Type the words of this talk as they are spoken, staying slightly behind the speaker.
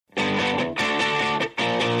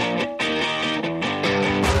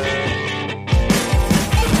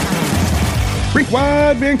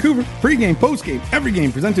Wide Vancouver. Pre-game, post-game, every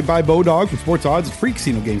game presented by Bodog from Sports Odds. Free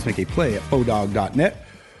casino games make a play at bodog.net.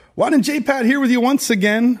 Wad and J-Pat here with you once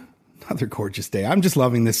again. Another gorgeous day. I'm just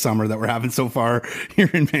loving this summer that we're having so far here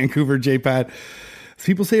in Vancouver, J-Pat.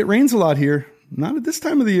 People say it rains a lot here. Not at this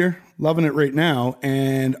time of the year. Loving it right now.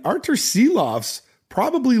 And Artur Silovs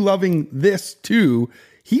probably loving this too.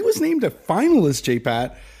 He was named a finalist,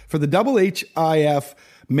 J-Pat, for the IIHF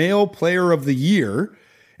Male Player of the Year.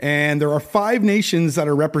 And there are 5 nations that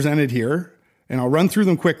are represented here. And I'll run through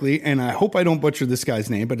them quickly. And I hope I don't butcher this guy's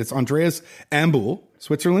name, but it's Andreas Ambul,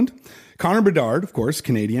 Switzerland. Connor Bedard, of course,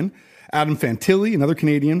 Canadian. Adam Fantilli, another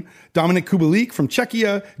Canadian. Dominik Kubalik from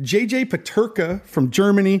Czechia. JJ Peterka from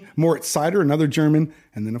Germany. Moritz Seider, another German.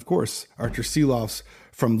 And then, of course, Artur Silovs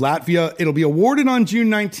from Latvia. It'll be awarded on June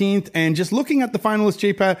 19th. And just looking at the finalists,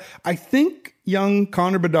 J-Pat, I think young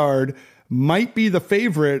Connor Bedard might be the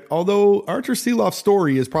favorite, although Artur Silovs'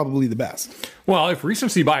 story is probably the best. Well, if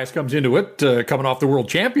recency bias comes into it, coming off the World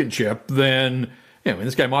Championship, then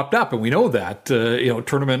this guy mopped up, and we know that.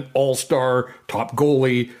 Tournament all-star, top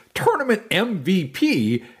goalie, tournament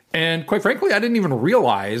MVP, and quite frankly, I didn't even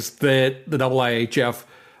realize that the IIHF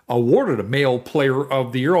awarded a male player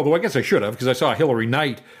of the year, although I guess I should have, because I saw Hillary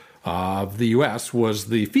Knight of the U.S. was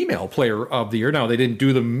the female player of the year. Now, they didn't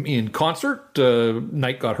do them in concert.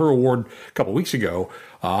 Knight got her award a couple weeks ago.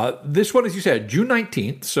 This one, as you said, June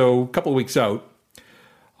 19th, so a couple of weeks out.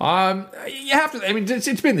 You have to,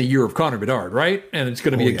 it's been the year of Connor Bedard, right? And it's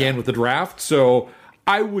going to be again with the draft. So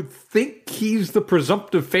I would think he's the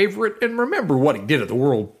presumptive favorite. And remember what he did at the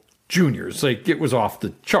World Juniors. It was off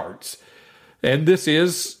the charts. And this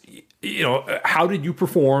is, how did you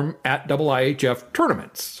perform at IIHF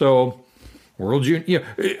tournaments? So World Junior,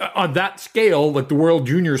 on that scale, the World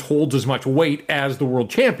Juniors holds as much weight as the World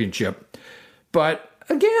Championship. But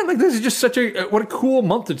again, this is just such what a cool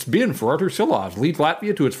month it's been for Artur Silovs. Leads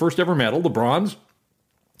Latvia to its first ever medal, the bronze.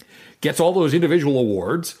 Gets all those individual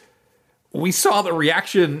awards. We saw the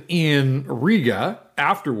reaction in Riga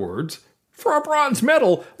afterwards for a bronze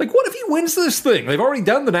medal. What if he wins this thing? They've already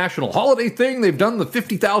done the national holiday thing. They've done the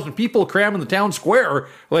 50,000 people cram in the town square.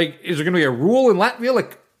 Is there going to be a rule in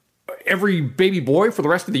Latvia? Every baby boy for the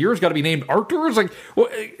rest of the year has got to be named Artur?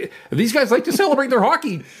 These guys like to celebrate their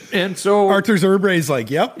hockey. And so Artur Zerbre's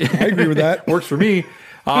yep, I agree with that. Works for me.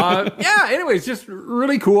 Anyways, just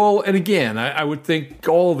really cool. And again, I would think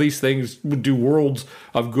all of these things would do worlds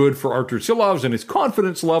of good for Artur Silovs and his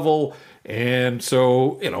confidence level. And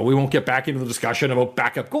so, we won't get back into the discussion about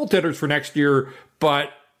backup goaltenders for next year.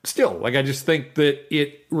 But still, I just think that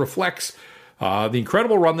it reflects the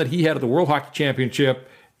incredible run that he had at the World Hockey Championship.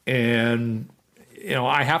 And,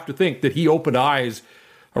 I have to think that he opened eyes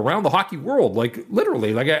around the hockey world,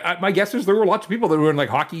 literally. My guess is there were lots of people that were in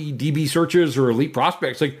hockey DB searches or elite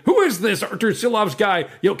prospects. Who is this Artur Silovs guy?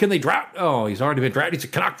 Can they draft? Oh, he's already been drafted. He's a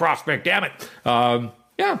Canuck prospect. Damn it.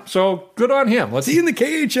 So good on him. Let's see in the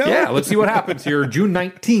KHL. Yeah, let's see what happens here. June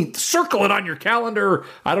 19th. Circle it on your calendar.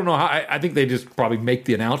 I don't know how. I think they just probably make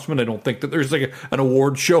the announcement. I don't think that there's an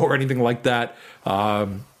award show or anything like that.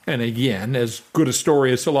 And again, as good a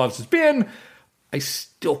story as Silovs has been, I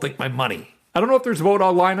still think my money. I don't know if there's a vote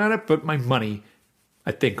online on it, but my money,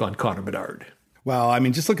 I think, on Connor Bedard. Well,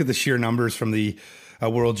 just look at the sheer numbers from the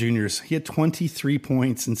World Juniors. He had 23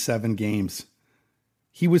 points in 7 games.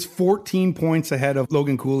 He was 14 points ahead of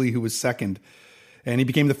Logan Cooley, who was second. And he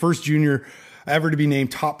became the first junior ever to be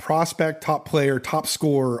named top prospect, top player, top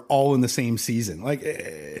scorer, all in the same season.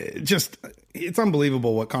 It's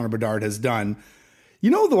unbelievable what Connor Bedard has done. You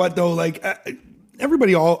know what, though?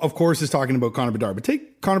 Everybody, of course, is talking about Connor Bedard, but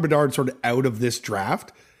take Connor Bedard sort of out of this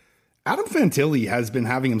draft. Adam Fantilli has been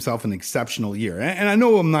having himself an exceptional year. And I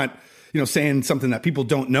know I'm not, saying something that people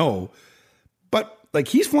don't know, but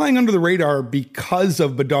he's flying under the radar because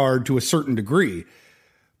of Bedard to a certain degree.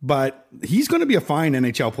 But he's going to be a fine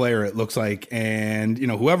NHL player, it looks like. And,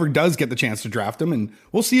 whoever does get the chance to draft him, and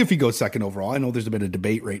we'll see if he goes second overall. I know there's a bit of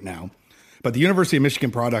debate right now. But the University of Michigan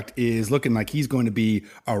product is looking like he's going to be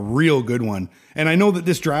a real good one. And I know that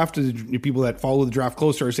this draft, people that follow the draft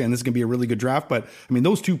closer are saying this is going to be a really good draft. But,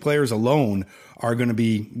 those 2 players alone are going to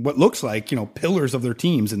be what looks like, pillars of their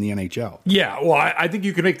teams in the NHL. Yeah, well, I think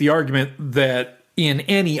you can make the argument that in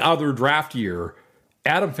any other draft year,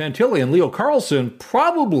 Adam Fantilli and Leo Carlsson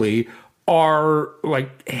probably are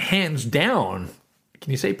hands down.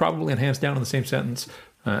 Can you say probably and hands down in the same sentence?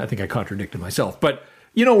 I think I contradicted myself. But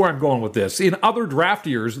you know where I'm going with this. In other draft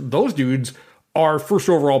years, those dudes are first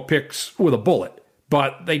overall picks with a bullet,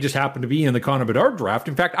 but they just happen to be in the Connor Bedard draft.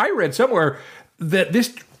 In fact, I read somewhere that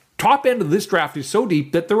this top end of this draft is so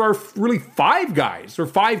deep that there are really 5 guys or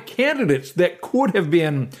 5 candidates that could have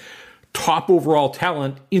been top overall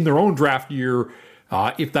talent in their own draft year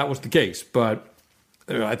if that was the case. But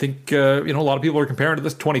I think a lot of people are comparing to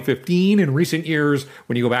this 2015 in recent years.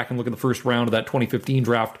 When you go back and look at the first round of that 2015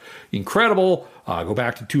 draft, incredible. Go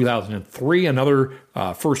back to 2003, another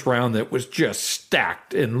first round that was just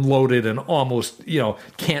stacked and loaded and almost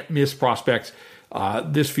can't miss prospects.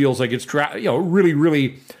 This feels like it's really,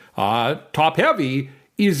 really top heavy.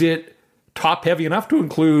 Is it top heavy enough to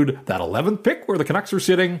include that 11th pick where the Canucks are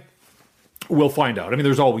sitting? We'll find out. I mean,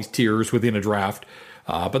 there's always tiers within a draft.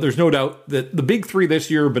 But there's no doubt that the big three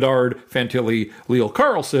this year, Bedard, Fantilli, Leo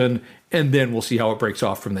Carlson, and then we'll see how it breaks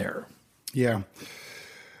off from there. Yeah.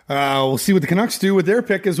 We'll see what the Canucks do with their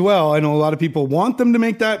pick as well. I know a lot of people want them to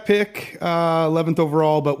make that pick, 11th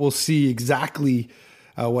overall, but we'll see exactly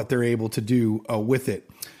what they're able to do with it.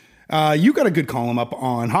 You got a good column up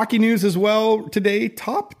on Hockey News as well today.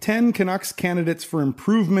 Top 10 Canucks candidates for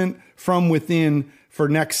improvement from within for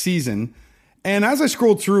next season. And as I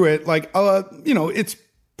scrolled through it, it's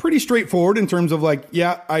pretty straightforward in terms of I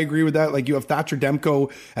agree with that. Like you have Thatcher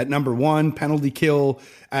Demko at number 1, penalty kill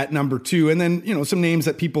at number 2. And then, some names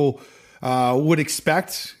that people would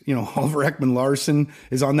expect, Oliver Ekman-Larsson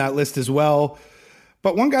is on that list as well.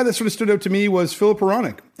 But one guy that sort of stood out to me was Filip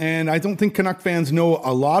Hronek. And I don't think Canuck fans know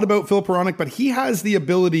a lot about Filip Hronek, but he has the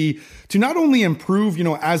ability to not only improve,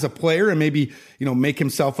 as a player and maybe, make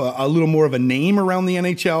himself a little more of a name around the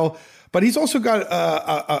NHL, but he's also got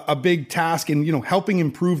a big task in, helping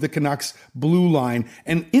improve the Canucks blue line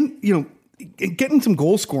and getting some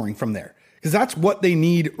goal scoring from there. Because that's what they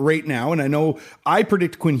need right now. And I know I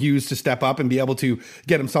predict Quinn Hughes to step up and be able to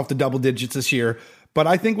get himself to double digits this year. But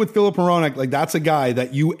I think with Filip Hronek, that's a guy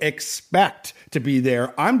that you expect to be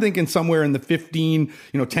there. I'm thinking somewhere in the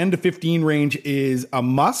 10 to 15 range is a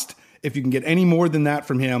must. If you can get any more than that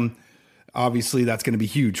from him, obviously that's going to be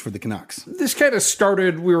huge for the Canucks. This kind of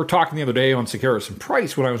started, we were talking the other day on Sekeres and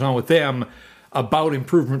Price when I was on with them about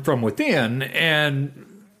improvement from within. And,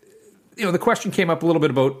 the question came up a little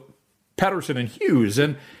bit about Pettersson and Hughes.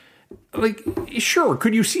 And, sure,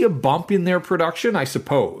 could you see a bump in their production? I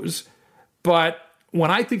suppose. But when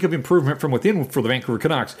I think of improvement from within for the Vancouver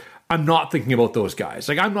Canucks, I'm not thinking about those guys.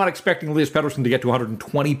 I'm not expecting Elias Pettersson to get to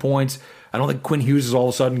 120 points. I don't think Quinn Hughes is all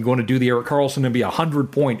of a sudden going to do the Erik Karlsson and be a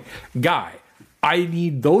 100-point guy. I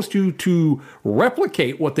need those two to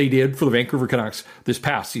replicate what they did for the Vancouver Canucks this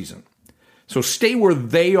past season. So stay where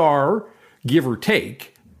they are, give or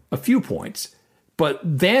take a few points. But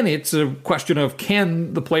then it's a question of,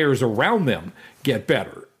 can the players around them get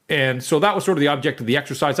better? And so that was sort of the object of the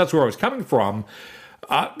exercise. That's where I was coming from.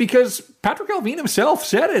 Because Patrick Allvin himself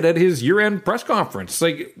said it at his year-end press conference.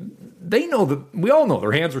 They know that, we all know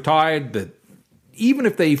their hands are tied, that even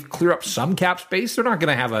if they clear up some cap space, they're not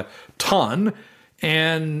going to have a ton.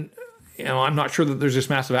 And, I'm not sure that there's this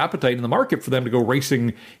massive appetite in the market for them to go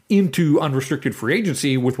racing into unrestricted free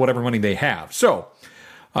agency with whatever money they have. So,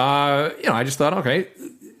 I just thought, okay,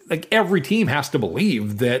 every team has to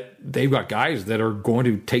believe that they've got guys that are going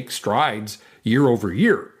to take strides year over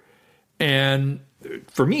year. And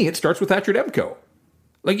for me, it starts with Thatcher Demko.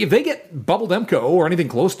 If they get Bubble Demko or anything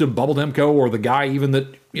close to Bubble Demko or the guy even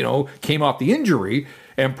that, came off the injury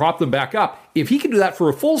and prop them back up, if he can do that for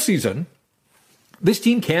a full season, this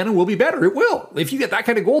team can and will be better. It will. If you get that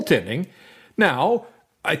kind of goaltending. Now,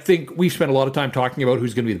 I think we've spent a lot of time talking about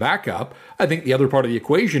who's going to be the backup. I think the other part of the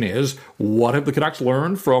equation is, what have the Canucks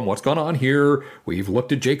learned from what's gone on here? We've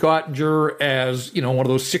looked at Jake Ottinger as, one of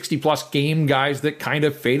those 60-plus game guys that kind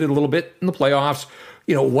of faded a little bit in the playoffs.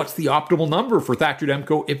 What's the optimal number for Thatcher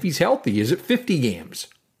Demko if he's healthy? Is it 50 games?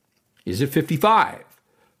 Is it 55?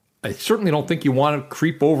 I certainly don't think you want to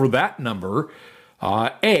creep over that number.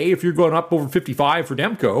 If you're going up over 55 for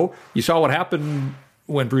Demko, you saw what happened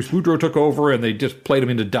when Bruce Boudreau took over and they just played him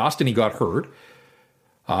into dust and he got hurt.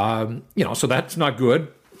 So that's not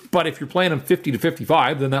good. But if you're playing him 50 to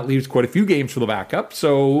 55, then that leaves quite a few games for the backup.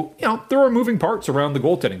 So, there are moving parts around the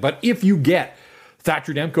goaltending. But if you get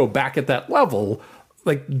Thatcher Demko back at that level,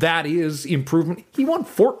 that is improvement. He won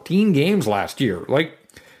 14 games last year.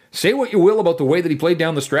 Say what you will about the way that he played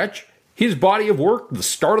down the stretch. His body of work, the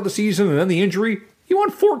start of the season and then the injury, he won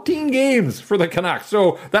 14 games for the Canucks.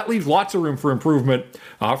 So that leaves lots of room for improvement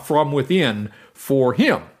from within for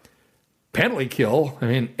him. Penalty kill,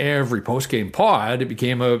 every post-game pod, it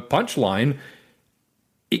became a punchline.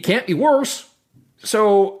 It can't be worse.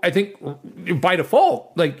 So I think by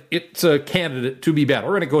default, it's a candidate to be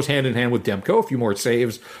better, and it goes hand in hand with Demko. A few more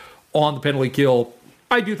saves on the penalty kill.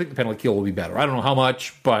 I do think the penalty kill will be better. I don't know how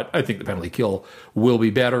much, but I think the penalty kill will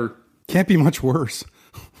be better. Can't be much worse.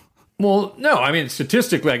 Well, no,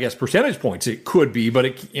 statistically, I guess percentage points it could be,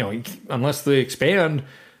 but unless they expand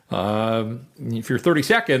If you're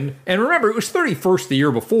 32nd, and remember, it was 31st the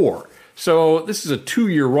year before. So this is a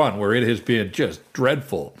 2-year run where it has been just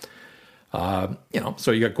dreadful. So you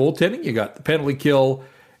got goaltending, you got the penalty kill,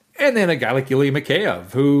 and then a guy like Ilya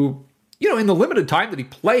Mikheyev, who, in the limited time that he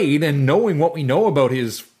played and knowing what we know about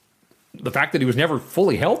the fact that he was never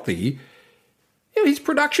fully healthy, his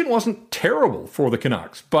production wasn't terrible for the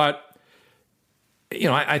Canucks. But,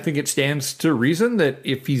 I think it stands to reason that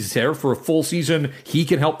if he's there for a full season, he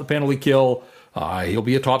can help the penalty kill. He'll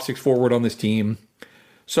be a top 6 forward on this team.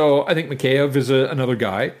 So I think Mikheyev is another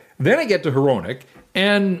guy. Then I get to Hronek,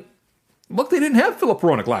 and look, they didn't have Filip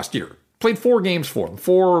Hronek last year. Played 4 games for them,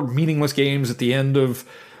 4 meaningless games at the end of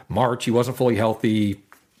March. He wasn't fully healthy.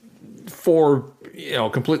 4,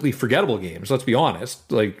 completely forgettable games, let's be honest.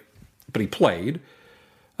 But he played.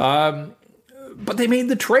 But they made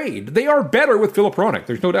the trade. They are better with Filip Hronek,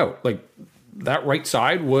 there's no doubt. That right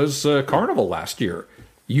side was Carnival last year.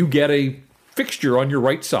 You get a fixture on your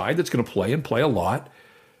right side that's going to play and play a lot.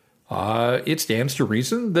 It stands to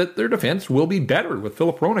reason that their defense will be better with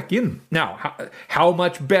Filip Hronek in. Now, how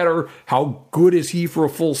much better? How good is he for a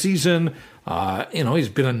full season? He's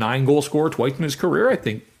been a 9-goal scorer twice in his career. I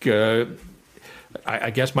think, I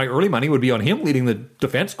guess my early money would be on him leading the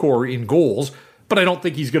defense corps in goals, but I don't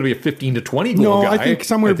think he's going to be a 15 to 20 goal guy. I think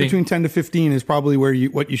somewhere between 10 to 15 is probably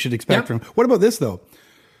what you should expect from him. What about this, though?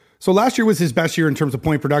 So last year was his best year in terms of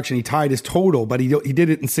point production. He tied his total, but he did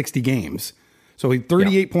it in 60 games. So he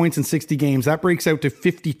 38 points in 60 games. That breaks out to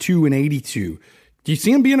 52 and 82. Do you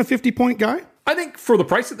see him being a 50-point guy? I think for the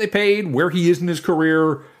price that they paid, where he is in his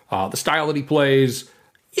career, the style that he plays,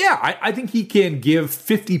 I think he can give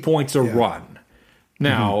 50 points a run.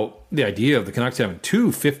 Now, the idea of the Canucks having 2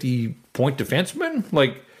 50-point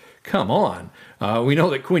defensemen, come on. We know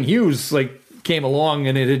that Quinn Hughes, came along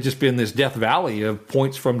and it had just been this death valley of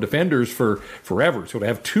points from defenders for forever. So to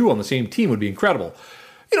have 2 on the same team would be incredible.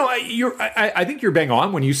 I think you're bang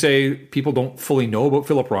on when you say people don't fully know about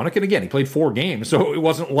Filip Hronek. And again, he played 4 games, so it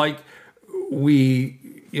wasn't like we,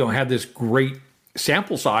 had this great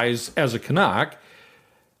sample size as a Canuck.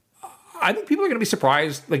 I think people are going to be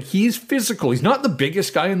surprised. He's physical. He's not the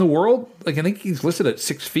biggest guy in the world. I think he's listed at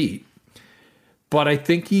 6 feet. But I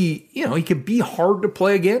think he can be hard to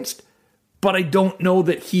play against. But I don't know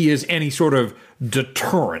that he is any sort of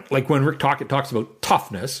deterrent. When Rick Tocchet talks about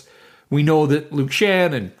toughness, we know that Luke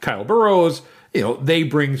Schenn and Kyle Burroughs, they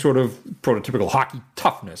bring sort of prototypical hockey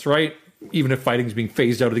toughness, right? Even if fighting is being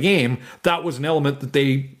phased out of the game, that was an element that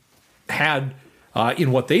they had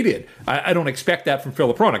in what they did. I don't expect that from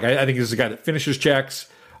Filip Hronek. I think this is a guy that finishes checks.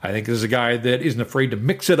 I think this is a guy that isn't afraid to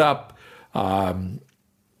mix it up.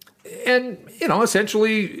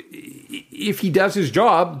 Essentially, if he does his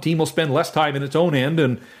job, the team will spend less time in its own end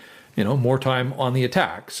and, more time on the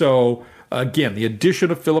attack. So, again, the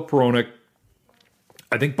addition of Filip Hronek,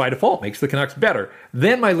 I think by default makes the Canucks better.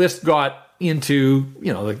 Then my list got into,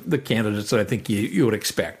 the candidates that I think you would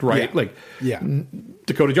expect, right?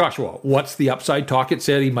 Dakota Joshua. What's the upside? Tocchet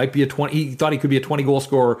said he might be he thought he could be a 20-goal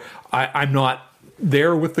scorer. I'm not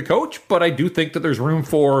there with the coach, but I do think that there's room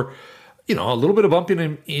for, a little bit of bump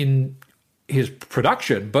in his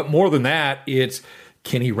production. But more than that, it's,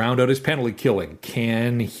 can he round out his penalty killing?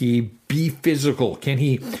 Can he be physical? Can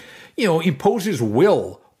he, impose his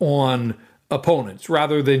will on opponents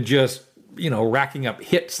rather than just, racking up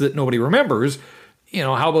hits that nobody remembers?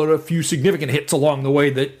 How about a few significant hits along the way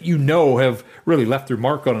that have really left their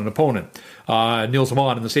mark on an opponent? Nils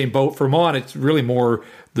Aman in the same boat. For Aman, it's really more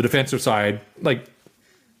the defensive side. The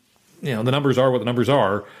numbers are what the numbers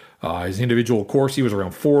are. His individual Corsi was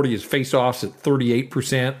around 40. His faceoffs at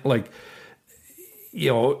 38%.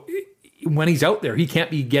 When he's out there, he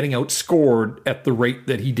can't be getting outscored at the rate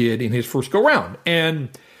that he did in his first go round. And,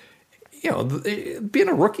 being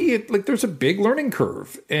a rookie, there's a big learning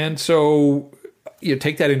curve. And so you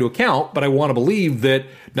take that into account, but I want to believe that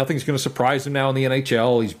nothing's going to surprise him now in the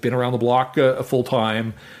NHL. He's been around the block a full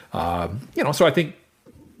time. So I think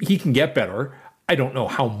he can get better. I don't know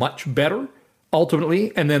how much better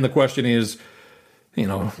ultimately. And then the question is,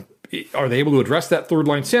 are they able to address that third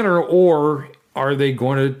line center, or are they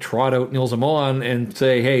going to trot out Nils Aman and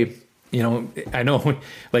say, hey, I know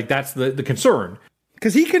that's the concern.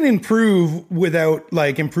 Because he can improve without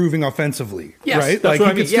improving offensively, yes, right? That's what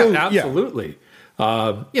I mean. Still, absolutely.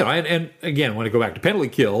 And again, when I go back to penalty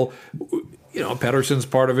kill, Pettersson's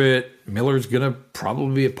part of it. Miller's going to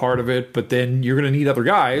probably be a part of it, but then you're going to need other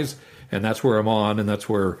guys, and that's where I'm on, and that's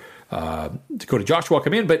where Dakota Joshua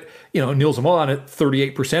come in. But Nils Aman at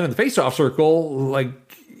 38% in the faceoff circle,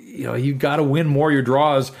 you got to win more of your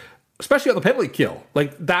draws, especially on the penalty kill.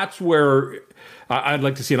 That's where I'd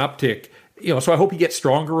like to see an uptick. so I hope he gets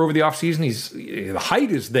stronger over the offseason. The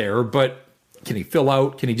height is there, but can he fill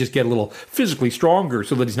out? Can he just get a little physically stronger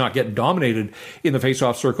so that he's not getting dominated in the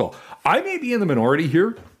faceoff circle? I may be in the minority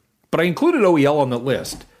here, but I included OEL on the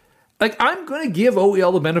list. Like, I'm going to give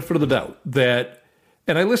OEL the benefit of the doubt that,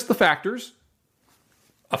 and I list the factors,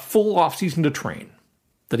 a full offseason to train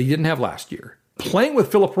that he didn't have last year. Playing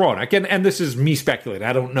with Filip Hronek, and this is me speculating,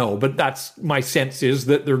 I don't know, but that's my sense is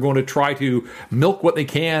that they're going to try to milk what they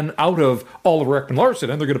can out of Oliver Ekman-Larsson,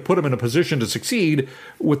 and they're going to put him in a position to succeed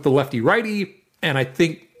with the lefty-righty, and I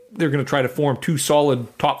think they're going to try to form two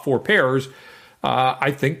solid top four pairs. I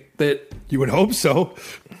think that... You would hope so.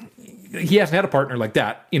 He hasn't had a partner like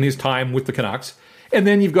that in his time with the Canucks. And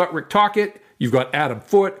then you've got Rick Tocchet, you've got Adam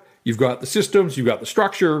Foote, you've got the systems, you've got the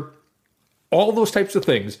structure, all those types of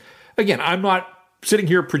things. Again, I'm not sitting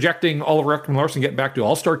here projecting Oliver Ekman-Larsson getting back to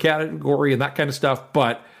all-star category and that kind of stuff,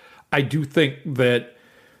 but I do think that,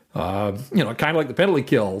 kind of like the penalty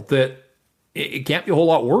kill, that it can't be a whole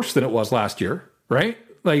lot worse than it was last year, right?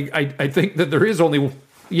 Like, I think that there is only...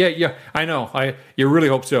 Yeah, I know. You really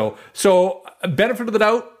hope so. So, benefit of the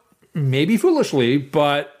doubt, maybe foolishly,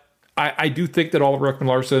 but I do think that Oliver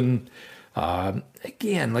Ekman-Larsson...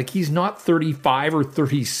 again, like he's not 35 or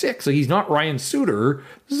 36. Like he's not Ryan Suter.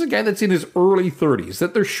 This is a guy that's in his early 30s,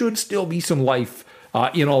 that there should still be some life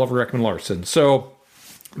in Oliver Ekman-Larsson. So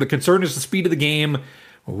the concern is the speed of the game.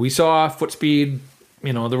 We saw foot speed,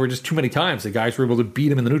 there were just too many times the guys were able to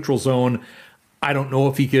beat him in the neutral zone. I don't know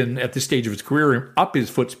if he can, at this stage of his career, up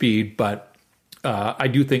his foot speed, but I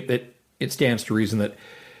do think that it stands to reason that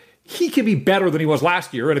he can be better than he was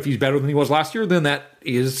last year. And if he's better than he was last year, then that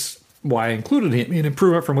is why I included him in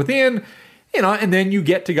improvement from within, and then you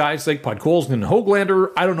get to guys like Podkolzin and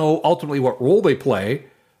Höglander. I don't know ultimately what role they play,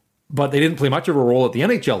 but they didn't play much of a role at the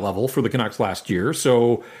NHL level for the Canucks last year.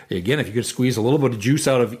 So again, if you could squeeze a little bit of juice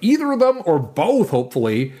out of either of them or both,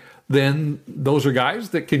 hopefully, then those are guys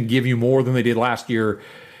that can give you more than they did last year.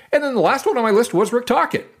 And then the last one on my list was Rick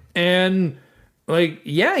Tocchet. And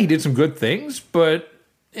he did some good things, but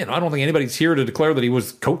I don't think anybody's here to declare that he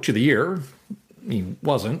was coach of the year. He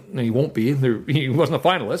wasn't, and he won't be. He wasn't a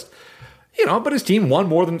finalist. But his team won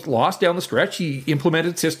more than lost down the stretch. He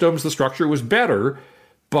implemented systems. The structure was better,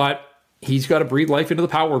 but he's got to breathe life into the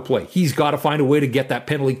power play. He's got to find a way to get that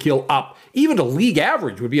penalty kill up. Even to league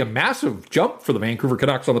average would be a massive jump for the Vancouver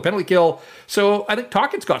Canucks on the penalty kill. So I think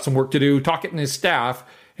Tocchet's got some work to do, Tocchet and his staff.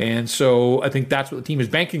 And so I think that's what the team is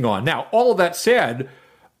banking on. Now, all of that said,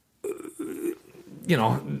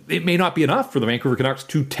 it may not be enough for the Vancouver Canucks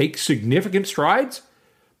to take significant strides,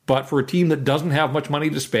 but for a team that doesn't have much money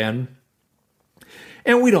to spend,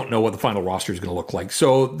 and we don't know what the final roster is going to look like.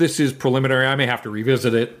 So this is preliminary. I may have to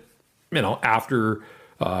revisit it, after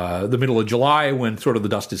the middle of July when sort of the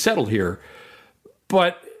dust is settled here.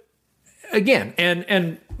 But again,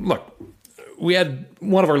 and look, we had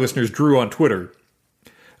one of our listeners, Drew, on Twitter.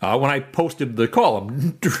 When I posted the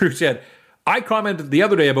column, Drew said, I commented the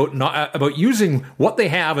other day about using what they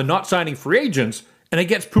have and not signing free agents, and it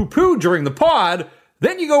gets poo-pooed during the pod.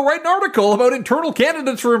 Then you go write an article about internal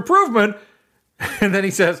candidates for improvement, and then he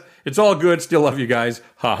says, it's all good, still love you guys,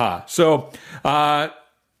 haha. So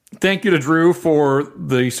thank you to Drew for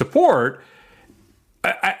the support.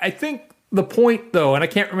 I think the point, though, and I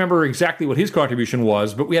can't remember exactly what his contribution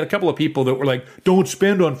was, but we had a couple of people that were like, don't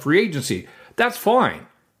spend on free agency. That's fine.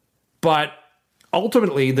 But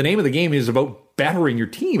ultimately, the name of the game is about bettering your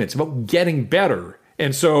team. It's about getting better.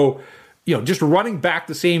 And so, just running back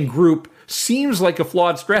the same group seems like a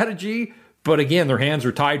flawed strategy, but again, their hands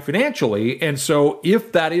are tied financially. And so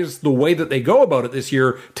if that is the way that they go about it this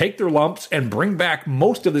year, take their lumps and bring back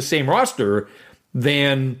most of the same roster,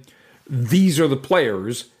 then these are the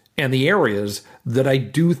players and the areas that I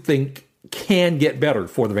do think can get better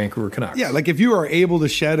for the Vancouver Canucks. Yeah, like if you are able to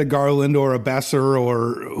shed a Garland or a Besser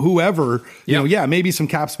or whoever, maybe some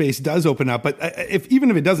cap space does open up. But even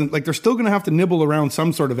if it doesn't, they're still going to have to nibble around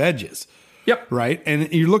some sort of edges. Yep. Right?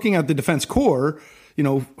 And you're looking at the defense core,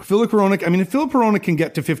 Filip Hronek. I mean, if Filip Hronek can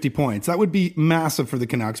get to 50 points, that would be massive for the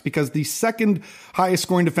Canucks because the second highest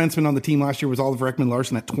scoring defenseman on the team last year was Oliver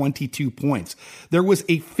Ekman-Larsson at 22 points. There was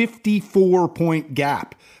a 54-point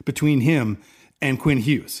gap between him and Quinn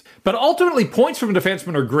Hughes. But ultimately, points from a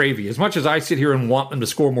defenseman are gravy. As much as I sit here and want them to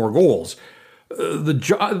score more goals, the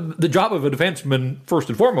job of a defenseman, first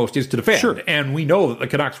and foremost, is to defend. Sure. And we know that the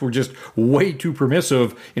Canucks were just way too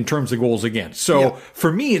permissive in terms of goals against. So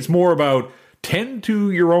for me, it's more about tend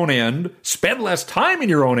to your own end, spend less time in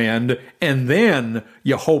your own end, and then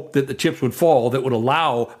you hope that the chips would fall that would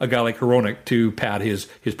allow a guy like Hronek to pad his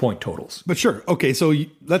point totals. But sure. Okay, so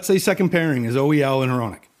let's say second pairing is OEL and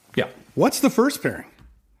Hronek. Yeah. What's the first pairing?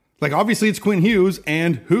 Like, obviously, it's Quinn Hughes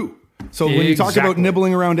and who? So when you talk about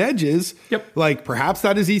nibbling around edges, like perhaps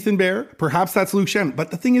that is Ethan Bear, perhaps that's Luke Shen.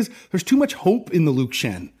 But the thing is, there's too much hope in the Luke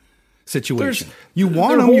Shen situation. You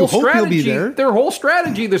want him, you hope he'll be there. Their whole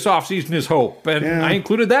strategy this offseason is hope. And I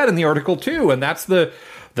included that in the article too. And that's the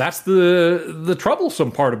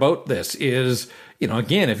troublesome part about this is, you know,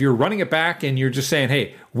 again, if you're running it back and you're just saying,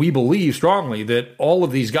 hey, we believe strongly that all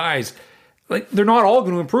of these guys, like, they're not all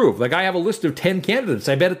going to improve. Like, I have a list of 10 candidates.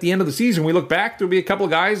 I bet at the end of the season, we look back, there'll be a couple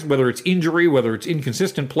of guys, whether it's injury, whether it's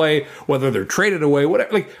inconsistent play, whether they're traded away,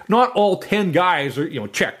 whatever. Like, not all 10 guys are, you know,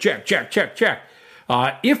 check.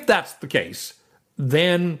 If that's the case,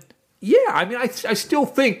 then, yeah, I mean, I still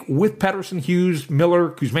think with Pettersson, Hughes, Miller,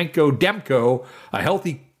 Kuzmenko, Demko, a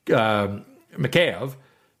healthy Mikheyev.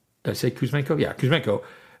 Did I say Kuzmenko? Yeah, Kuzmenko.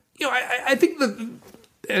 You know, I think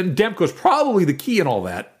and Demko's probably the key in all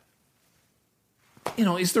that. You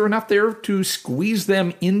know, is there enough there to squeeze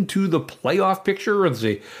them into the playoff picture as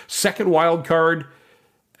a second wild card?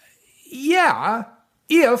 Yeah,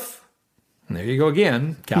 if, and there you go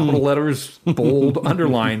again, capital letters, bold,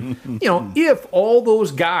 underline. You know, if all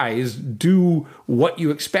those guys do what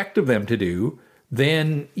you expect of them to do,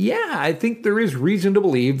 then yeah, I think there is reason to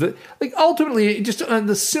believe that, like, ultimately, just on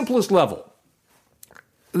the simplest level,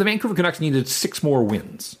 the Vancouver Canucks needed 6 more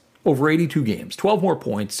wins over 82 games, 12 more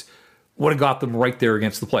points. Would have got them right there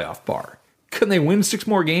against the playoff bar. Can they win 6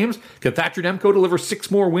 more games? Can Thatcher Demko deliver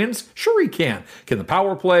 6 more wins? Sure he can. Can the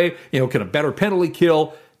power play, you know, can a better penalty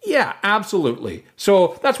kill? Yeah, absolutely.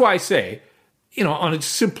 So that's why I say, you know, on its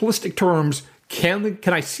simplistic terms, can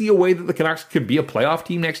I see a way that the Canucks can be a playoff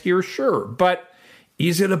team next year? Sure. But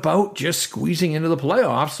is it about just squeezing into the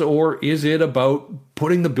playoffs, or is it about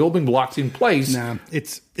putting the building blocks in place? Nah,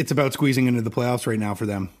 it's about squeezing into the playoffs right now for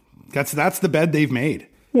them. That's the bed they've made.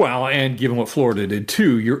 Well, and given what Florida did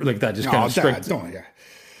too, you're like that just kind of strengthens.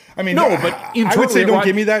 I mean, no, but I would say don't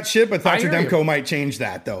give me that shit, but Thatcher Demko might change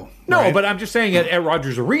that though. No, right? But I'm just saying at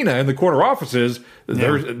Rogers Arena in the corner offices,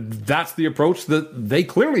 that's the approach that they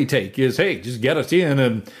clearly take is, hey, just get us in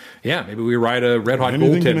and maybe we ride a red hot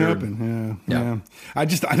goaltender. Can happen. Yeah. I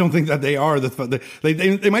don't think that they are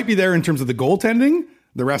they might be there in terms of the goaltending.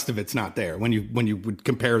 The rest of it's not there when you would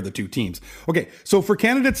compare the two teams. Okay, so for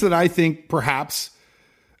candidates that I think perhaps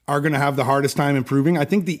are going to have the hardest time improving, I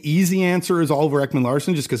think the easy answer is Oliver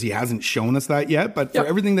Ekman-Larsson, just because he hasn't shown us that yet. But for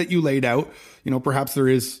everything that you laid out, you know, perhaps there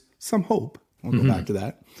is some hope. We'll go back to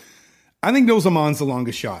that. I think Nils Aman's the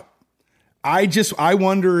longest shot. I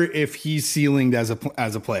wonder if he's ceilinged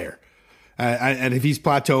as a player, and if he's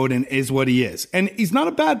plateaued and is what he is. And he's not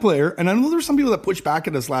a bad player. And I know there's some people that pushed back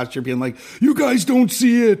at us last year, being like, "You guys don't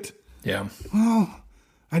see it." Yeah. Well,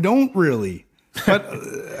 I don't really. But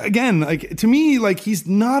again, like, to me, like, he's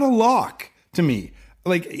not a lock to me.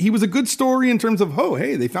 Like, he was a good story in terms of, oh,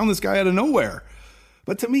 hey, they found this guy out of nowhere.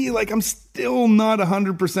 But to me, like, I'm still not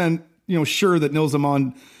 100%, you know, sure that Nils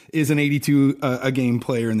Aman is an 82 a game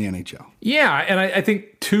player in the NHL. Yeah, and I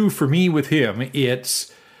think too, for me with him, it's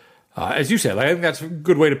as you said, I think that's a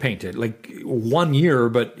good way to paint it. Like, 1 year,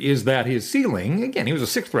 but is that his ceiling? Again, he was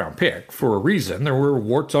a 6th round pick for a reason. There were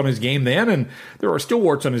warts on his game then, and there are still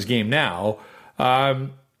warts on his game now.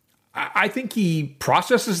 I think he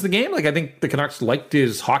processes the game. Like, I think the Canucks liked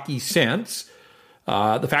his hockey sense.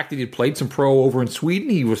 The fact that he had played some pro over in Sweden,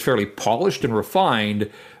 he was fairly polished and refined.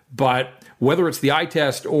 But whether it's the eye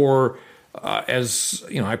test or, as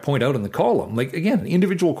you know, I point out in the column, like, again,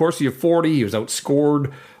 individual Corsi of 40, he was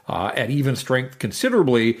outscored at even strength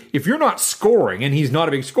considerably. If you're not scoring, and he's not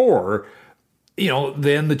a big scorer, you know,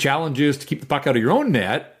 then the challenge is to keep the puck out of your own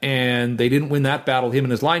net, and they didn't win that battle, him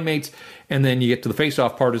and his line mates, and then you get to the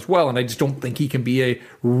face-off part as well, and I just don't think he can be a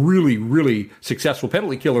really, really successful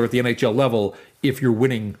penalty killer at the NHL level if you're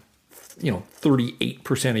winning, you know,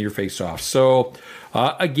 38% of your face-offs. So,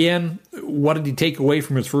 again, what did he take away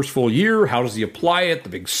from his first full year? How does he apply it? The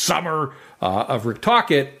big summer of Rick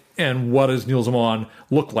Tocchet. And what does Nils Aman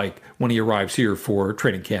look like when he arrives here for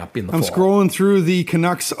training camp in the fall? I'm scrolling through the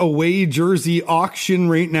Canucks away jersey auction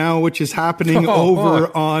right now, which is happening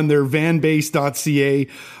over on their vanbase.ca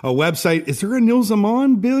website. Is there a Nils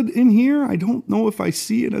Aman bid in here? I don't know if I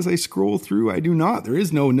see it as I scroll through. I do not. There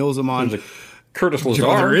is no Nils Aman. There's a Curtis Lazar.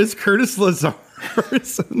 There is Curtis Lazar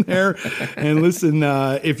in there. And listen,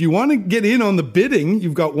 if you want to get in on the bidding,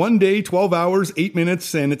 you've got 1 day, 12 hours, 8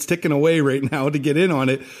 minutes, and it's ticking away right now to get in on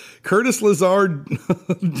it. Curtis Lazar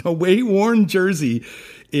away worn jersey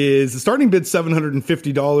is the starting bid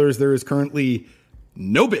 $750. There is currently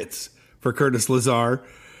no bids for Curtis Lazar.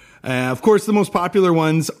 Of course, the most popular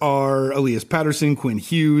ones are Elias Pettersson, Quinn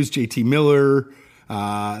Hughes, JT Miller,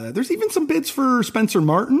 There's even some bids for Spencer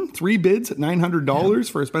Martin, 3 bids at $900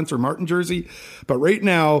 for a Spencer Martin jersey. But right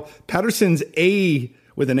now, Pettersson's A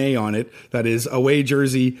with an A on it, that is away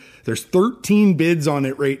jersey. There's 13 bids on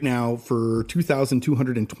it right now for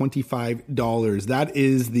 $2,225. That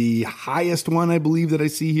is the highest one, I believe, that I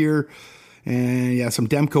see here. And yeah, some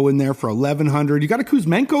Demko in there for $1,100. You got a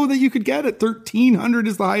Kuzmenko that you could get at $1,300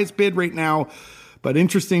 is the highest bid right now. But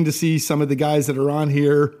interesting to see some of the guys that are on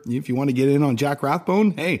here. If you want to get in on Jack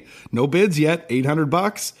Rathbone, hey, no bids yet,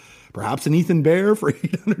 $800. Perhaps an Ethan Bear for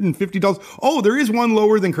 $850. Oh, there is one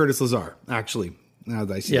lower than Curtis Lazar, actually. Now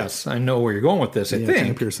that I see yes, I know where you're going with this. I think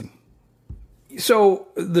Tanner Pearson. So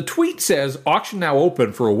the tweet says auction now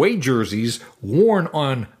open for away jerseys worn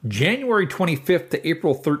on January 25th to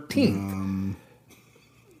April 13th.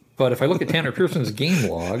 But if I look at Tanner Pearson's game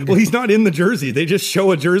log, well, he's not in the jersey. They just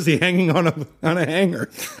show a jersey hanging on a hanger.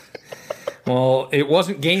 Well, it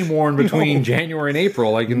wasn't game worn between January and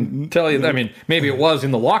April. I can tell you. I mean, maybe it was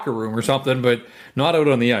in the locker room or something, but not out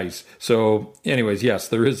on the ice. So, anyways, yes,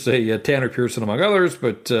 there is a Tanner Pearson among others,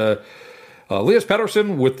 but Elias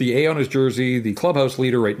Pettersson with the A on his jersey, the clubhouse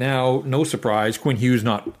leader right now. No surprise. Quinn Hughes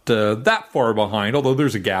not that far behind, although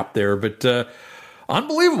there's a gap there. But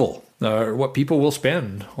unbelievable what people will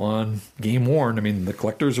spend on game worn. I mean, the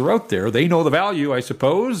collectors are out there. They know the value, I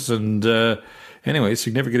suppose, and anyway,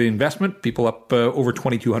 significant investment. People up over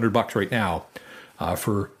 $2,200 right now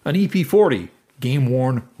for an EP40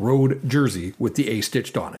 game-worn road jersey with the A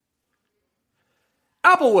stitched on it.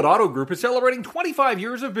 Applewood Auto Group is celebrating 25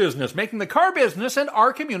 years of business, making the car business and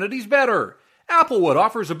our communities better. Applewood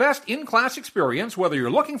offers the best in-class experience whether you're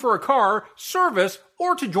looking for a car, service,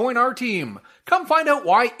 or to join our team. Come find out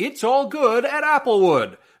why it's all good at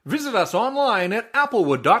Applewood. Visit us online at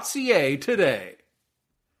applewood.ca today.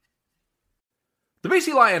 The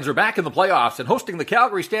BC Lions are back in the playoffs and hosting the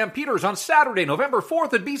Calgary Stampeders on Saturday, November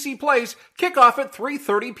 4th at BC Place, kickoff at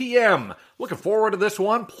 3:30 p.m. Looking forward to this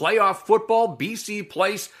one. Playoff football, BC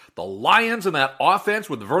Place, the Lions and that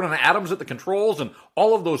offense with Vernon Adams at the controls and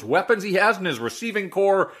all of those weapons he has in his receiving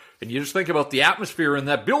core. And you just think about the atmosphere in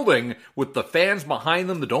that building with the fans behind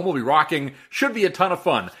them. The Dome will be rocking. Should be a ton of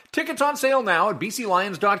fun. Tickets on sale now at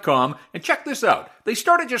bclions.com. And check this out. They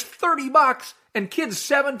start at just $30. And kids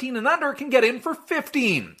 17 and under can get in for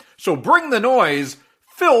 $15. So bring the noise,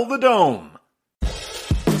 fill the Dome.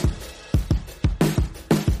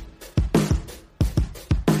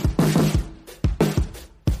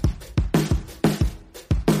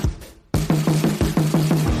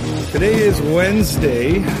 Today is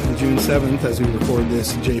Wednesday, June 7th, as we record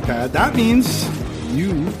this JPad. That means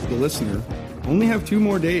you, the listener, only have 2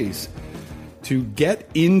 more days to get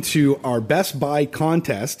into our Best Buy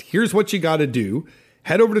contest. Here's what you got to do.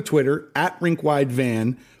 Head over to Twitter,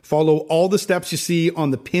 @RinkWideVan. Follow all the steps you see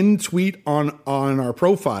on the pinned tweet on our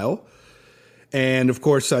profile. And, of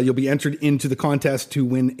course, you'll be entered into the contest to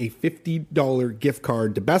win a $50 gift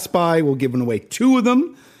card to Best Buy. We're giving away 2 of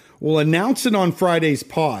them. We'll announce it on Friday's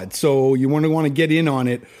pod, so you want to get in on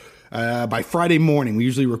it by Friday morning. We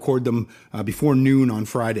usually record them before noon on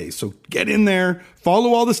Fridays. So get in there,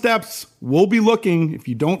 follow all the steps. We'll be looking. If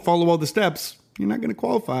you don't follow all the steps, you're not going to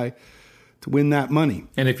qualify to win that money.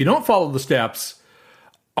 And if you don't follow the steps,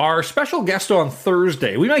 our special guest on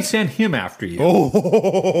Thursday, we might send him after you.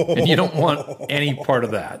 Oh, and you don't want any part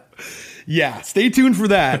of that. Yeah, stay tuned for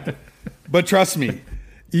that. But trust me,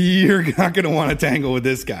 you're not going to want to tangle with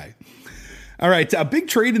this guy. All right, a big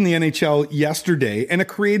trade in the NHL yesterday, and a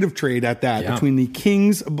creative trade at that, between the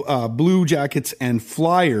Kings, Blue Jackets, and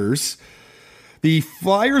Flyers. The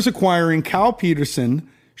Flyers acquiring Cal Peterson,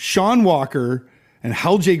 Sean Walker, and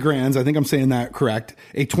Helge Grans, I think I'm saying that correct,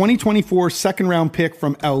 a 2024 second-round pick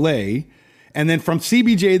from LA. And then from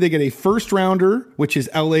CBJ, they get a first-rounder, which is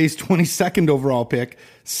LA's 22nd overall pick,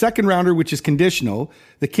 second-rounder, which is conditional.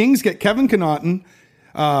 The Kings get Kevin Connauton,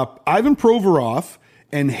 Ivan Provorov,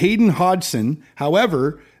 and Hayden Hodgson.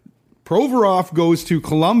 However, Provorov goes to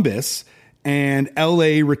Columbus, and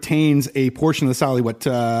LA retains a portion of the salary.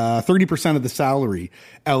 30% of the salary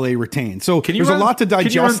LA retains. So there's a lot to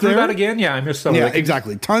digest can you run through there. That again? Yeah, I missed some. Yeah,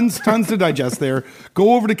 exactly. Tons to digest there.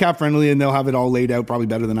 Go over to Cap Friendly, and they'll have it all laid out, probably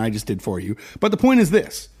better than I just did for you. But the point is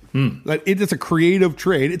this: that it is a creative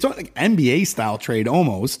trade. It's like NBA style trade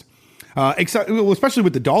almost. Especially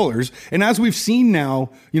with the dollars. And as we've seen now,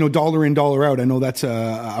 dollar in, dollar out. I know that's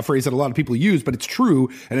a phrase that a lot of people use, but it's true.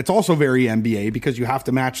 And it's also very NBA because you have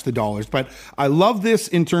to match the dollars. But I love this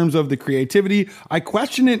in terms of the creativity. I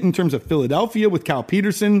question it in terms of Philadelphia with Cal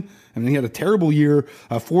Peterson. I mean, he had a terrible year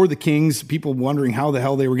for the Kings. People wondering how the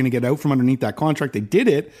hell they were going to get out from underneath that contract. They did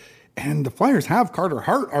it. And the Flyers have Carter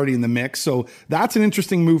Hart already in the mix. So that's an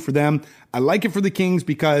interesting move for them. I like it for the Kings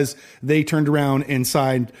because they turned around and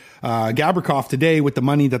signed Gavrikov today with the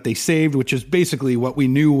money that they saved, which is basically what we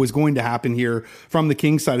knew was going to happen here from the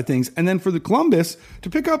Kings side of things. And then for the Columbus to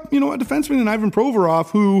pick up, a defenseman in Ivan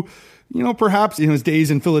Provorov who, perhaps his days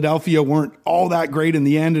in Philadelphia weren't all that great in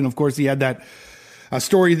the end. And of course he had that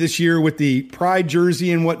story this year with the Pride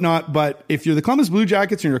jersey and whatnot. But if you're the Columbus Blue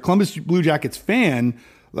Jackets and you're a Columbus Blue Jackets fan,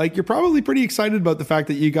 you're probably pretty excited about the fact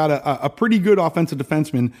that you got a pretty good offensive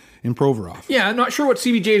defenseman in Provorov. Yeah, I'm not sure what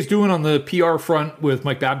CBJ is doing on the PR front with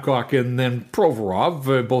Mike Babcock and then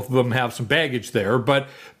Provorov. Both of them have some baggage there. But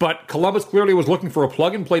Columbus clearly was looking for a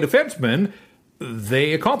plug-and-play defenseman.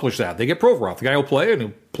 They accomplished that. They get Provorov. The guy will play, and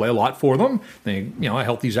he'll play a lot for them. They, a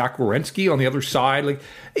healthy Zach Werenski on the other side.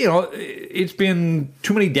 It's been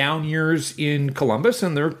too many down years in Columbus,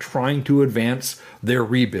 and they're trying to advance their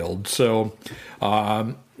rebuild. So,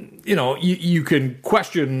 you can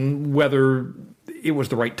question whether it was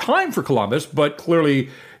the right time for Columbus, but clearly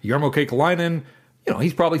Jarmo Kekalainen,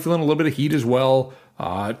 he's probably feeling a little bit of heat as well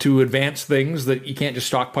to advance things, that you can't just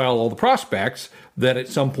stockpile all the prospects, that at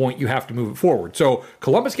some point you have to move it forward. So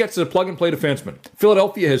Columbus gets a plug-and-play defenseman.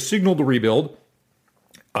 Philadelphia has signaled the rebuild.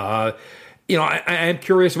 I am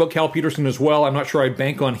curious about Cal Peterson as well. I'm not sure I'd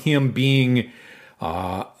bank on him being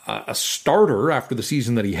a starter after the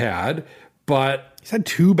season that he had, but he's had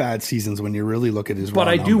 2 bad seasons when you really look at his. But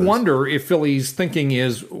I do wonder if Philly's thinking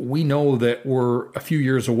is, we know that we're a few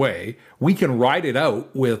years away. We can ride it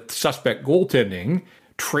out with suspect goaltending,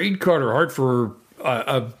 trade Carter Hart for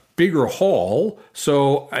a bigger haul.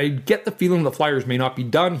 So I get the feeling the Flyers may not be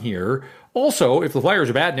done here. Also, if the Flyers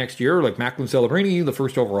are bad next year, like Macklin Celebrini, the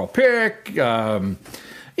first overall pick,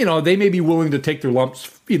 they may be willing to take their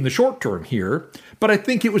lumps in the short term here. But I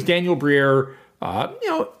think it was Daniel Briere,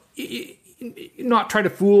 not try to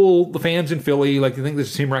fool the fans in Philly. I think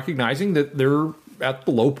this is him recognizing that they're at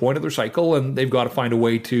the low point of their cycle and they've got to find a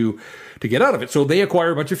way to get out of it. So they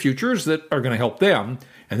acquire a bunch of futures that are going to help them.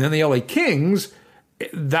 And then the LA Kings,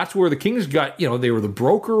 that's where the Kings got, they were the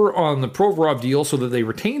broker on the Provorov deal so that they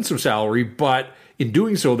retained some salary, but in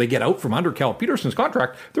doing so, they get out from under Cal Peterson's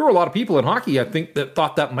contract. There were a lot of people in hockey, I think, that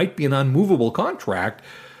thought that might be an unmovable contract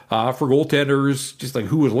for goaltenders, just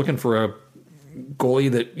who was looking for a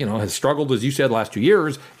goalie that, has struggled, as you said, last 2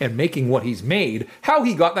 years and making what he's made. How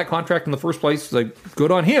he got that contract in the first place,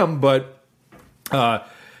 good on him. But,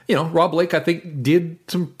 Rob Blake, I think, did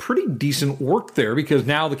some pretty decent work there because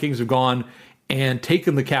now the Kings have gone and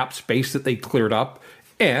taken the cap space that they cleared up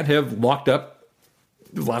and have locked up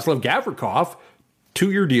Vladislav Gavrikov,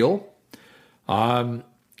 2-year deal. And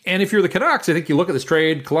if you're the Canucks, I think you look at this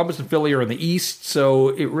trade, Columbus and Philly are in the East, so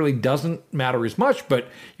it really doesn't matter as much. But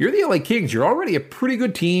you're the LA Kings. You're already a pretty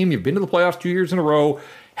good team. You've been to the playoffs 2 years in a row.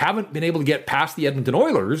 Haven't been able to get past the Edmonton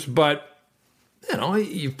Oilers, but,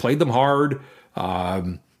 you've played them hard.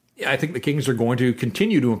 I think the Kings are going to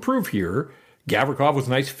continue to improve here. Gavrikov was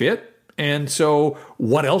a nice fit. And so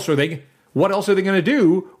what else are they going to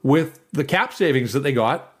do with the cap savings that they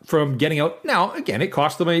got from getting out? Now, again, it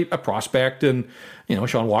cost them a prospect, and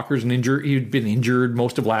Sean Walker's he'd been injured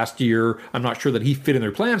most of last year. I'm not sure that he fit in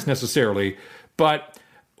their plans necessarily, but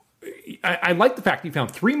I like the fact that you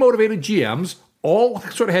found 3 motivated GMs, all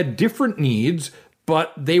sort of had different needs,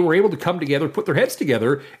 but they were able to come together, put their heads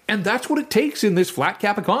together, and that's what it takes in this flat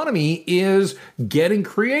cap economy, is getting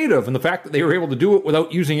creative. And the fact that they were able to do it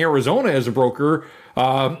without using Arizona as a broker,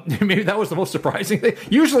 maybe that was the most surprising thing.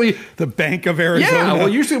 Usually, the Bank of Arizona. Yeah, well,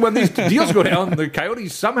 usually when these deals go down, the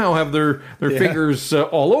Coyotes somehow have their fingers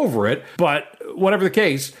all over it. But whatever the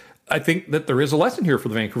case, I think that there is a lesson here for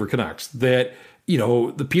the Vancouver Canucks that,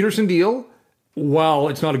 the Peterson deal, while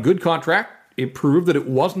it's not a good contract, it proved that it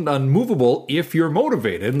wasn't unmovable if you're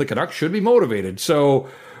motivated, and the Canucks should be motivated. So,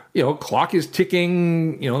 clock is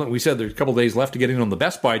ticking. We said there's a couple days left to get in on the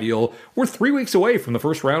Best Buy deal. We're 3 weeks away from the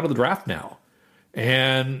first round of the draft now.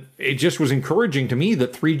 And it just was encouraging to me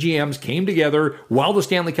that 3 GMs came together while the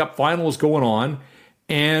Stanley Cup final was going on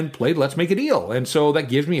and played Let's Make a Deal. And so that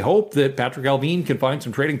gives me hope that Patrick Allvin can find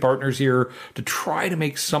some trading partners here to try to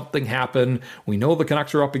make something happen. We know the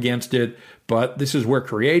Canucks are up against it, but this is where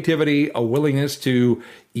creativity, a willingness to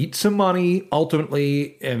eat some money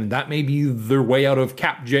ultimately, and that may be their way out of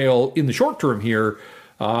cap jail in the short term here.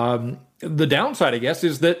 The downside, I guess,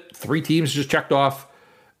 is that 3 teams just checked off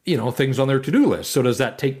things on their to-do list. So does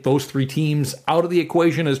that take those 3 teams out of the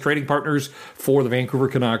equation as trading partners for the Vancouver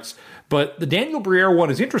Canucks? But the Daniel Briere one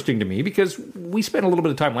is interesting to me because we spent a little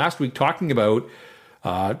bit of time last week talking about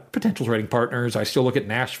potential trading partners. I still look at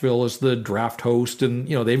Nashville as the draft host, and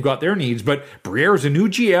they've got their needs. But Briere is a new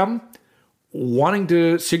GM wanting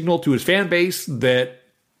to signal to his fan base that,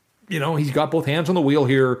 he's got both hands on the wheel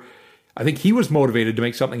here. I think he was motivated to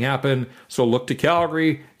make something happen. So look to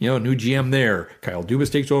Calgary, new GM there. Kyle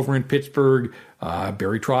Dubas takes over in Pittsburgh.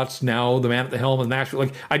 Barry Trotz now the man at the helm of Nashville.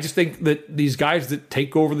 I just think that these guys that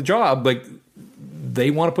take over the job,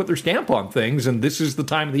 they want to put their stamp on things, and this is the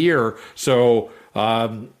time of the year. So,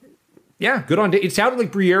 good on. It sounded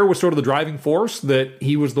like Briere was sort of the driving force, that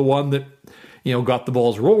he was the one that got the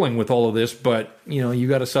balls rolling with all of this, but, you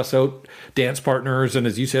got to suss out dance partners and,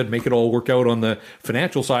 as you said, make it all work out on the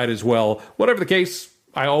financial side as well. Whatever the case,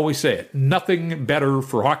 I always say it, nothing better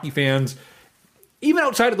for hockey fans, even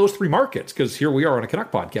outside of those three markets, because here we are on a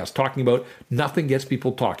Canuck podcast talking about nothing gets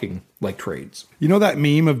people talking like trades. You know that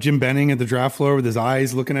meme of Jim Benning at the draft floor with his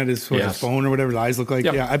eyes looking at his phone or whatever his eyes look like?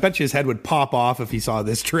 Yep. Yeah, I bet you his head would pop off if he saw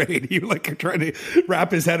this trade. He would trying to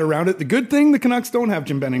wrap his head around it. The good thing, the Canucks don't have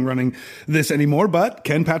Jim Benning running this anymore, but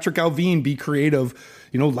can Patrick Allvin be creative,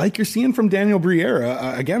 like you're seeing from Daniel Briere?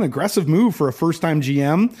 Again, aggressive move for a first-time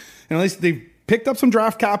GM. And at least they've picked up some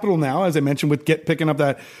draft capital now, as I mentioned, with picking up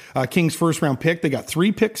that Kings first round pick. They got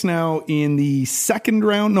 3 picks now in the second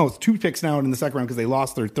round. No, it's 2 picks now in the second round because they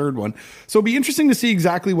lost their third one. So it'll be interesting to see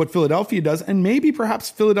exactly what Philadelphia does. And maybe perhaps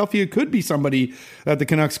Philadelphia could be somebody that the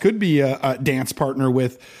Canucks could be a dance partner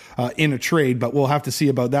with in a trade, but we'll have to see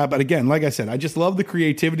about that. But again, like I said, I just love the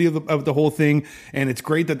creativity of the whole thing. And it's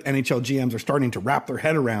great that NHL GMs are starting to wrap their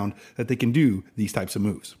head around that they can do these types of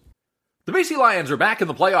moves. The BC Lions are back in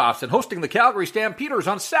the playoffs and hosting the Calgary Stampeders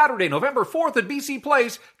on Saturday, November 4th at BC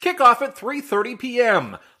Place. Kickoff at 3:30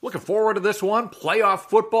 p.m. Looking forward to this one. Playoff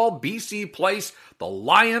football, BC Place. The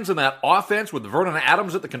Lions and that offense with Vernon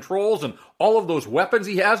Adams at the controls and all of those weapons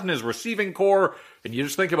he has in his receiving core. And you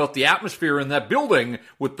just think about the atmosphere in that building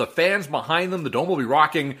with the fans behind them. The dome will be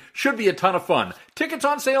rocking. Should be a ton of fun. Tickets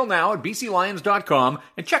on sale now at bclions.com.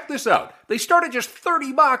 And check this out. They start at just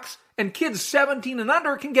 $30, and kids 17 and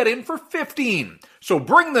under can get in for $15. So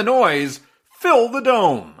bring the noise. Fill the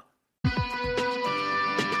dome.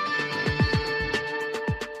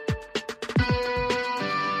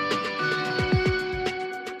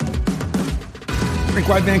 Rink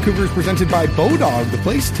Wide Vancouver is presented by Bodog, the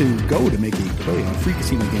place to go to make a play on free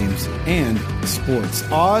casino games and sports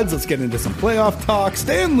odds. Let's get into some playoff talk,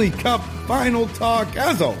 Stanley Cup final talk,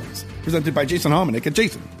 as always, presented by Jason Hominick at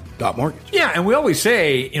Jason.Mortgage. Yeah, and we always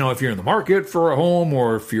say, if you're in the market for a home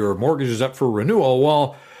or if your mortgage is up for renewal,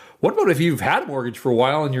 well, what about if you've had a mortgage for a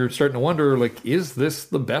while and you're starting to wonder, is this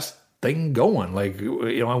the best thing going?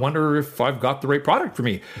 I wonder if I've got the right product for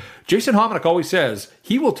me. Jason Hominick always says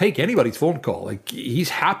he will take anybody's phone call. He's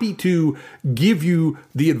happy to give you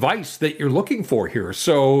the advice that you're looking for here.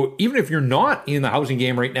 So even if you're not in the housing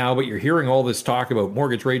game right now, but you're hearing all this talk about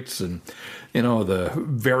mortgage rates and, the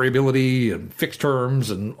variability and fixed terms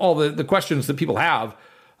and all the questions that people have,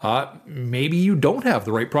 maybe you don't have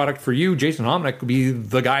the right product for you. Jason Hominick will be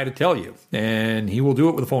the guy to tell you, and he will do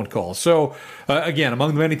it with a phone call. So, again,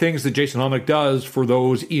 among the many things that Jason Hominick does for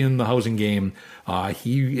those in the housing game,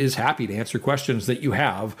 he is happy to answer questions that you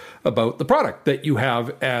have about the product that you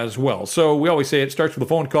have as well. So we always say it starts with a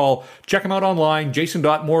phone call. Check him out online,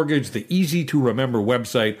 Jason.Mortgage, the easy-to-remember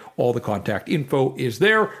website. All the contact info is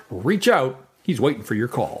there. Reach out. He's waiting for your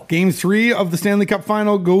call. Game 3 of the Stanley Cup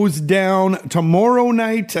Final goes down tomorrow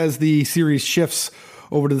night as the series shifts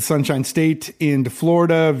over to the Sunshine State in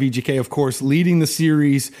Florida. VGK, of course, leading the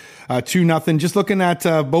series 2-0. Just looking at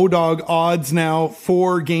Bodog odds now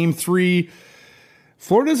for Game 3.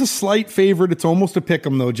 Florida's a slight favorite. It's almost a pick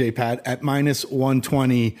 'em, though, J-Pat, at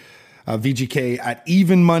 -120. VGK at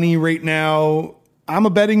even money right now. I'm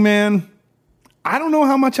a betting man. I don't know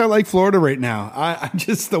how much I like Florida right now. I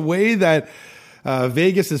just, the way that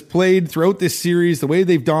Vegas has played throughout this series, the way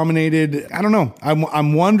they've dominated, I don't know.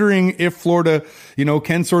 I'm wondering if Florida,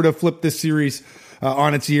 can sort of flip this series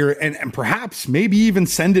on its ear and perhaps maybe even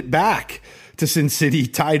send it back to Sin City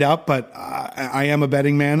tied up. But I am a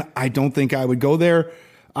betting man. I don't think I would go there.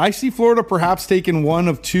 I see Florida perhaps taking one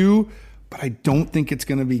of two, but I don't think it's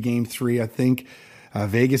going to be Game 3. I think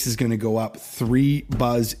Vegas is going to go up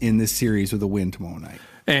 3-buzz in this series with a win tomorrow night.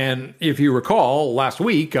 And if you recall, last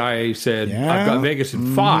week I said I've got Vegas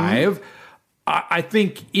in 5. I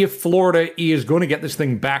think if Florida is going to get this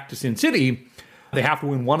thing back to Sin City, they have to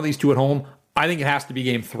win one of these two at home. I think it has to be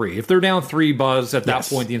Game 3. If they're down 3-buzz, at that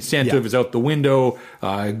point the incentive is out the window.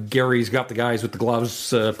 Gary's got the guys with the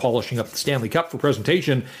gloves polishing up the Stanley Cup for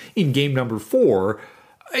presentation in game number 4.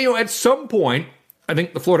 At some point, I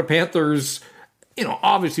think the Florida Panthers,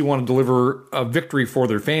 obviously want to deliver a victory for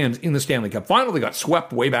their fans in the Stanley Cup Final. They got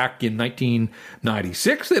swept way back in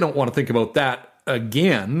 1996. They don't want to think about that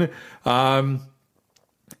again.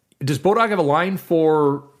 does Bodog have a line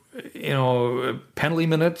for, penalty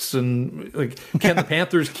minutes, and like, can the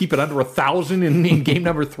Panthers keep it under 1,000 in game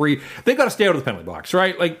number 3? They've got to stay out of the penalty box,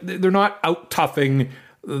 right? Like, they're not out toughing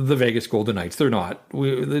the Vegas Golden Knights. They're not.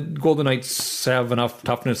 The Golden Knights have enough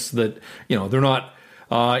toughness that, they're not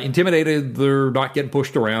intimidated. They're not getting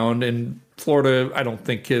pushed around. And Florida, I don't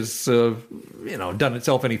think has, done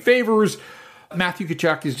itself any favors. Matthew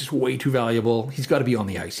Tkachuk is just way too valuable. He's got to be on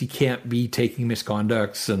the ice. He can't be taking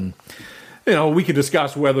misconducts. And, we could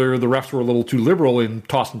discuss whether the refs were a little too liberal in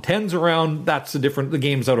tossing 10s around. That's the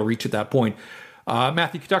game's out of reach at that point.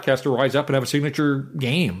 Matthew Tkachuk has to rise up and have a signature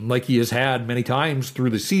game like he has had many times through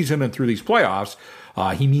the season and through these playoffs.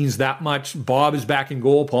 He means that much. Bob is back in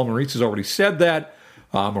goal. Paul Maurice has already said that.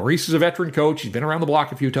 Maurice is a veteran coach. He's been around the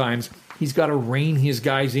block a few times. He's got to rein his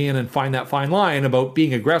guys in and find that fine line about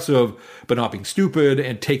being aggressive but not being stupid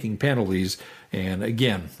and taking penalties. And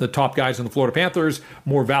again, the top guys in the Florida Panthers,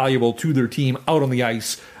 more valuable to their team out on the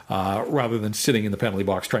ice rather than sitting in the penalty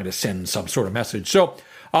box trying to send some sort of message. So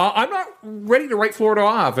I'm not ready to write Florida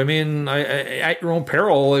off. I mean, at your own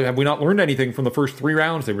peril, have we not learned anything from the first 3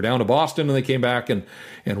 rounds? They were down to Boston and they came back and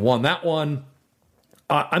won that one.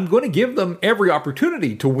 I'm going to give them every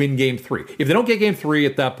opportunity to win Game 3. If they don't get Game 3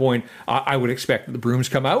 at that point, I would expect that the Bruins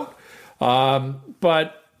come out.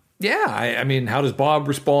 But yeah, I mean, how does Bob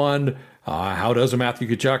respond? How does a Matthew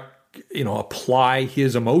Tkachuk, apply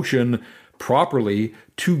his emotion properly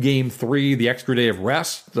to Game 3, the extra day of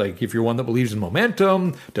rest? Like, if you're one that believes in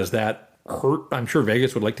momentum, does that hurt? I'm sure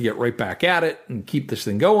Vegas would like to get right back at it and keep this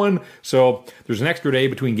thing going. So there's an extra day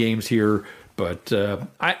between games here. But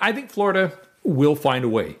I think Florida will find a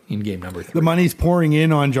way in game number 3. The money's pouring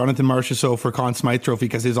in on Jonathan Marchessault for Conn Smythe Trophy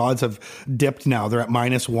because his odds have dipped now. They're at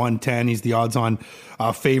minus 110. He's the odds-on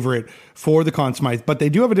favorite for the Conn Smythe. But they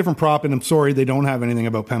do have a different prop, and I'm sorry they don't have anything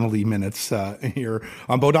about penalty minutes here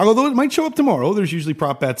on Bodog, although it might show up tomorrow. There's usually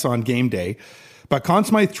prop bets on game day. But Conn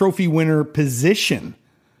Smythe Trophy winner position: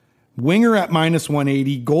 winger at minus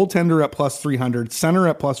 180, goaltender at plus 300, center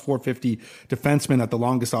at plus 450, defenseman at the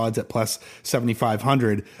longest odds at plus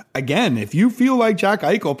 7,500. Again, if you feel like Jack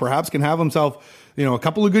Eichel perhaps can have himself, a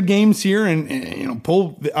couple of good games here and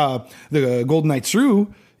pull the Golden Knights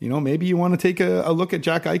through, maybe you want to take a look at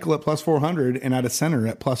Jack Eichel at plus 400 and at a center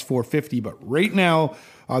at plus 450. But right now,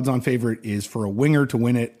 odds on favorite is for a winger to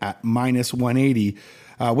win it at minus 180.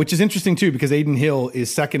 Which is interesting, too, because Adin Hill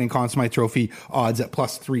is second in Conn Smythe Trophy odds at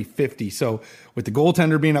plus 350. So with the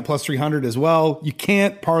goaltender being at plus 300 as well, you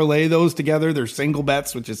can't parlay those together. They're single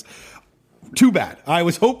bets, which is too bad. I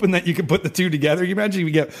was hoping that you could put the two together. You imagine if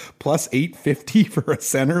you get plus 850 for a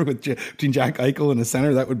center between Jack Eichel and a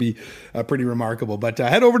center. That would be pretty remarkable. But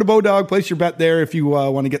head over to Bodog, place your bet there if you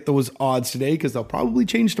want to get those odds today, because they'll probably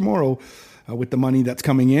change tomorrow with the money that's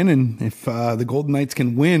coming in. And if the Golden Knights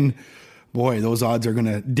can win, boy, those odds are going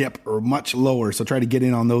to dip or much lower. So try to get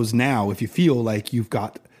in on those now if you feel like you've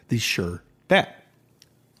got the sure bet.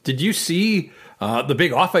 Did you see the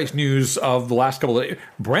big off-ice news of the last couple of days?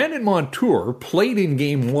 Brandon Montour played in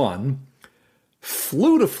Game 1,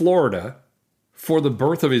 flew to Florida for the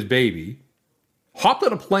birth of his baby, hopped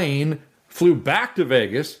on a plane, flew back to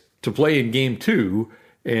Vegas to play in Game 2,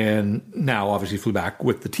 and now obviously flew back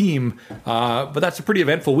with the team. But that's a pretty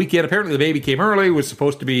eventful weekend. Apparently the baby came early. It was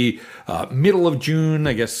supposed to be middle of June.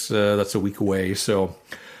 I guess that's a week away. So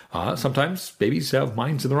sometimes babies have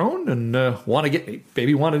minds of their own and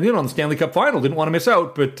baby wanted in on the Stanley Cup final. Didn't want to miss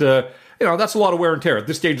out. But, that's a lot of wear and tear. At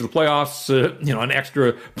this stage of the playoffs, an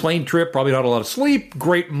extra plane trip, probably not a lot of sleep.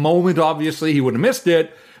 Great moment, obviously. He wouldn't have missed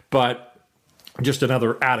it. But just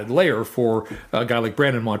another added layer for a guy like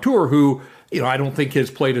Brandon Montour, who, I don't think has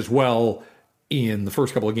played as well in the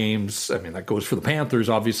first couple of games. I mean, that goes for the Panthers,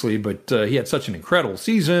 obviously, but he had such an incredible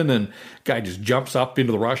season, and guy just jumps up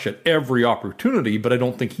into the rush at every opportunity, but I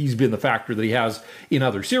don't think he's been the factor that he has in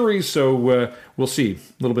other series, so we'll see.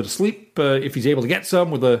 A little bit of sleep if he's able to get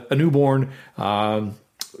some with a newborn.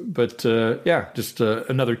 But just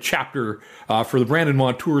another chapter for the Brandon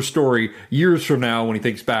Montour story. Years from now, when he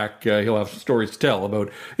thinks back, he'll have some stories to tell about,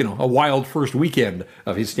 a wild first weekend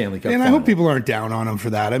of his Stanley Cup final. I hope people aren't down on him for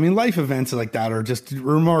that. I mean, life events like that are just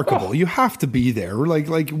remarkable. Oh. You have to be there.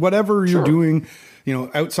 Like whatever you're doing,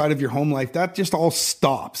 outside of your home life, that just all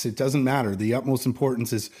stops. It doesn't matter. The utmost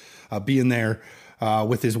importance is being there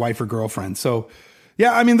with his wife or girlfriend. So,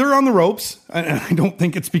 yeah, I mean, they're on the ropes. I don't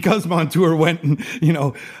think it's because Montour went and,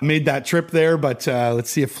 made that trip there. But let's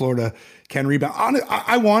see if Florida can rebound.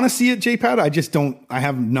 I want to see it, J-Pat. I just don't. I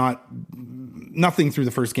have nothing through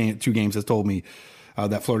the first 2 games has told me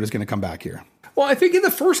that Florida's going to come back here. Well, I think in the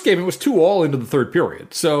first game it was 2-2 into the third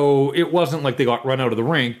period, so it wasn't like they got run out of the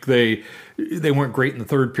rink. They weren't great in the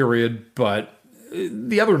third period, but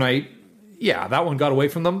the other night, yeah, that one got away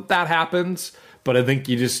from them. That happens, but I think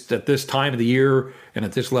you just at this time of the year and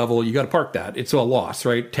at this level, you got to park that. It's a loss,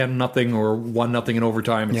 right? 10-0 or 1-0 in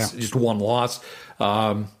overtime. It's just one loss.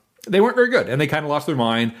 They weren't very good, and they kind of lost their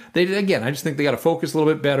mind. I just think they got to focus a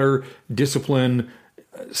little bit better, discipline,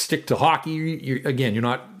 stick to hockey. You're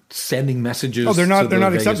not sending messages. Oh, they're not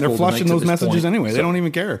accepting. They're flushing those messages anyway. So, they don't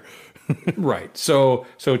even care. Right. So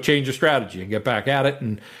change your strategy and get back at it.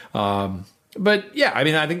 And but yeah, I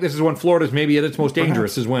mean, I think this is when Florida's maybe at its most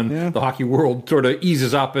dangerous. Is when the hockey world sort of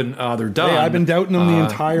eases up and they're done. Hey, I've been doubting them the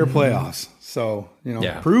entire playoffs. So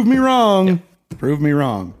prove me wrong. Yeah. Prove me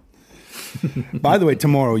wrong. By the way,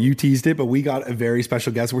 tomorrow, you teased it, but we got a very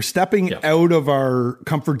special guest. We're stepping out of our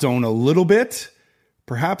comfort zone a little bit,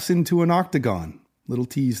 perhaps into an octagon. Little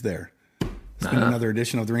tease there. It's been another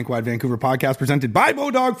edition of the Rink Wide Vancouver podcast presented by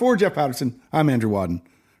Bodog for Jeff Patterson. I'm Andrew Wadden.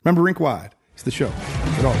 Remember, Rink Wide. It's the show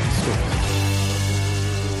that always scores.